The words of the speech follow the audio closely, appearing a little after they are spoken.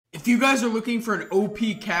If you guys are looking for an OP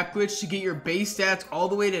cap glitch to get your base stats all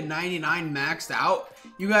the way to 99 maxed out,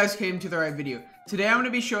 you guys came to the right video. Today I'm going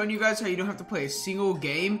to be showing you guys how you don't have to play a single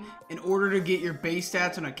game in order to get your base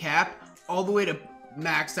stats on a cap all the way to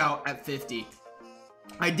maxed out at 50.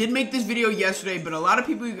 I did make this video yesterday, but a lot of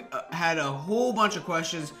people had a whole bunch of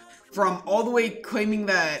questions, from all the way claiming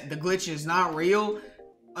that the glitch is not real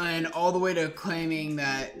and all the way to claiming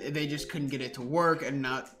that they just couldn't get it to work and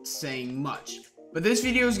not saying much. But this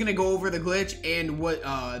video is going to go over the glitch and what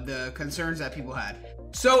the concerns that people had.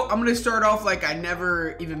 So I'm going to start off like I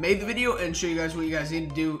never even made the video and show you guys what you guys need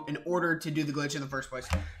to do in order to do the glitch in the first place.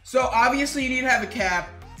 So obviously you need to have a cap,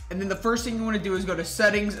 and then the first thing you want to do is go to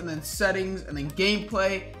settings and then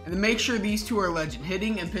gameplay, and then make sure these two are legend.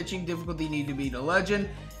 Hitting and pitching difficulty need to be to legend.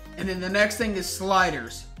 And then the next thing is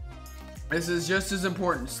sliders. This is just as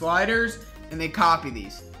important. Sliders, and they copy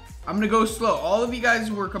these. I'm gonna go slow. All of you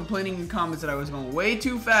guys were complaining in comments that I was going way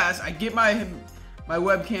too fast. I get my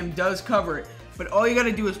webcam does cover it, but all you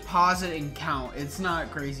gotta do is pause it and count. It's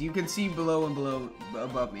not crazy. You can see below and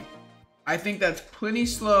above me. I think that's plenty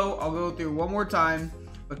slow. I'll go through one more time,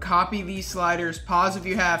 but copy these sliders. Pause if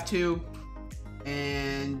you have to,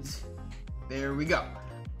 and there we go.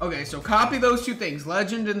 Okay, so copy those two things,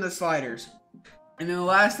 legend and the sliders. And then the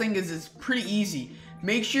last thing is, it's pretty easy.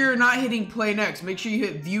 Make sure you're not hitting play next. Make sure you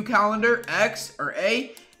hit view calendar, X or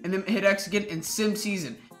A, and then hit X again and sim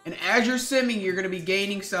season. And as you're simming, you're going to be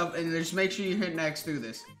gaining stuff, and just make sure you hit X through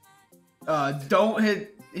this. Don't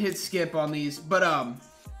hit skip on these. But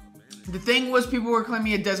the thing was, people were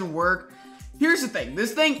claiming it doesn't work. Here's the thing.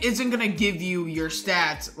 This thing isn't going to give you your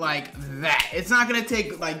stats like that. It's not going to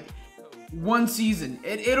take like one season.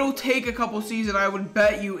 It'll take a couple seasons. I would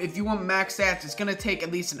bet you if you want max stats, it's going to take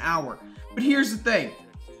at least an hour. But here's the thing.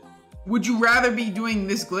 Would you rather be doing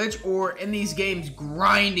this glitch or in these games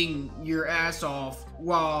grinding your ass off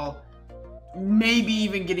while maybe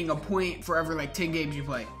even getting a point for every like 10 games you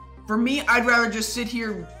play? For me, I'd rather just sit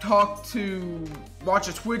here,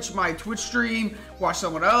 watch my Twitch stream, watch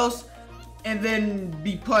someone else, and then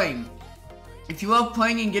be playing. If you love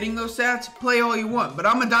playing and getting those stats, play all you want. But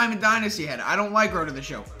I'm a Diamond Dynasty head. I don't like Road to the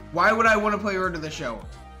Show. Why would I want to play Road to the Show?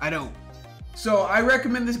 I don't. So I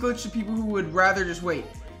recommend this glitch to people who would rather just wait.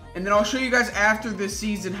 And then I'll show you guys after this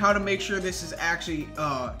season how to make sure this is actually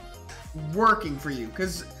working for you.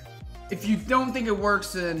 Because if you don't think it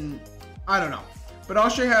works, then I don't know. But I'll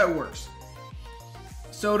show you how it works.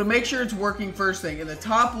 So to make sure it's working, first thing, in the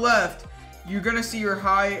top left, you're going to see your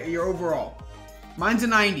overall. Mine's a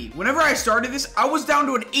 90. Whenever I started this, I was down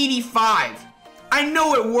to an 85. I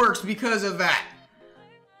know it works because of that.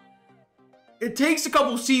 It takes a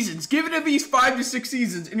couple seasons. Give it at least 5 to 6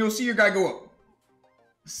 seasons and you'll see your guy go up.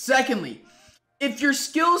 Secondly, if your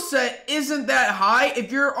skill set isn't that high,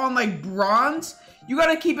 if you're on like bronze, you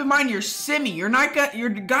got to keep in mind you're simming. Your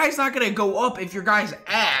guy's not going to go up if your guy's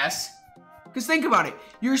ass. Because think about it.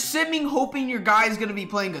 You're simming hoping your guy's going to be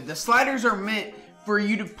playing good. The sliders are meant for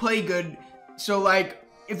you to play good. So like,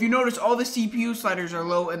 if you notice, all the CPU sliders are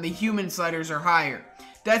low and the human sliders are higher.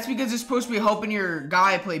 That's because it's supposed to be helping your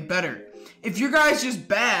guy play better. If your guy's just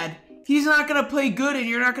bad, he's not going to play good and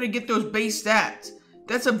you're not going to get those base stats.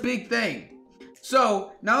 That's a big thing.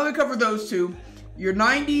 So, now that we covered those two, you're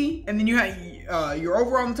 90, and then you have your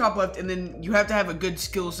overall on the top left, and then you have to have a good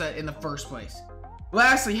skill set in the first place.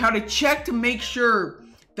 Lastly, how to check to make sure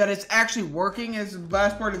that it's actually working is the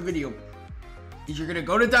last part of the video. Is you're going to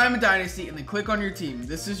go to Diamond Dynasty and then click on your team.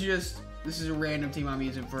 This is a random team I'm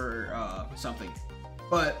using for something.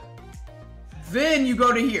 But then you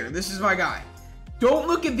go to here. This is my guy. Don't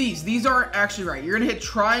look at these. These aren't actually right. You're going to hit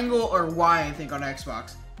triangle or Y, I think, on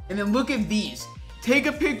Xbox. And then look at these. Take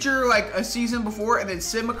a picture like a season before and then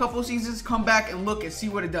sim a couple seasons. Come back and look and see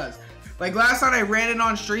what it does. Like last night I ran it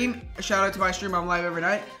on stream. Shout out to my stream. I'm live every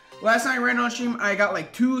night. Last night I ran it on stream. I got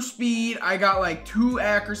like 2 speed. I got like 2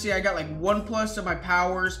 accuracy. I got like 1+ to my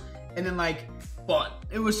powers. And then like fun.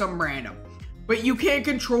 It was some random. But you can't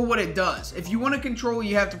control what it does. If you want to control,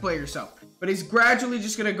 you have to play yourself. But it's gradually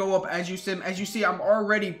just going to go up as you sim. As you see, I'm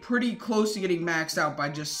already pretty close to getting maxed out by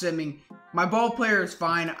just simming. My ball player is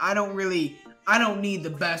fine. I don't need the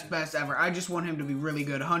best ever. I just want him to be really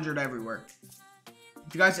good. 100 everywhere.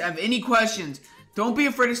 If you guys have any questions, don't be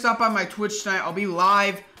afraid to stop by my Twitch tonight. I'll be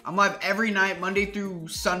live. I'm live every night, Monday through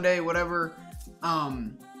Sunday, whatever.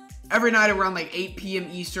 Every night around like 8 p.m.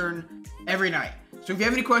 Eastern. Every night. So if you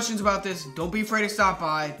have any questions about this, don't be afraid to stop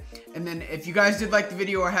by. And then if you guys did like the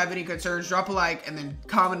video or have any concerns, drop a like and then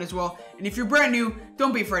comment as well. And if you're brand new,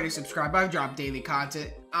 don't be afraid to subscribe. I drop daily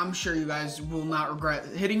content. I'm sure you guys will not regret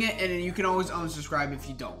hitting it. And you can always unsubscribe if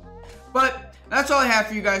you don't. But that's all I have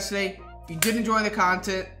for you guys today. If you did enjoy the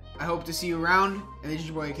content, I hope to see you around. And this is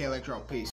your boy, AK Electro. Peace.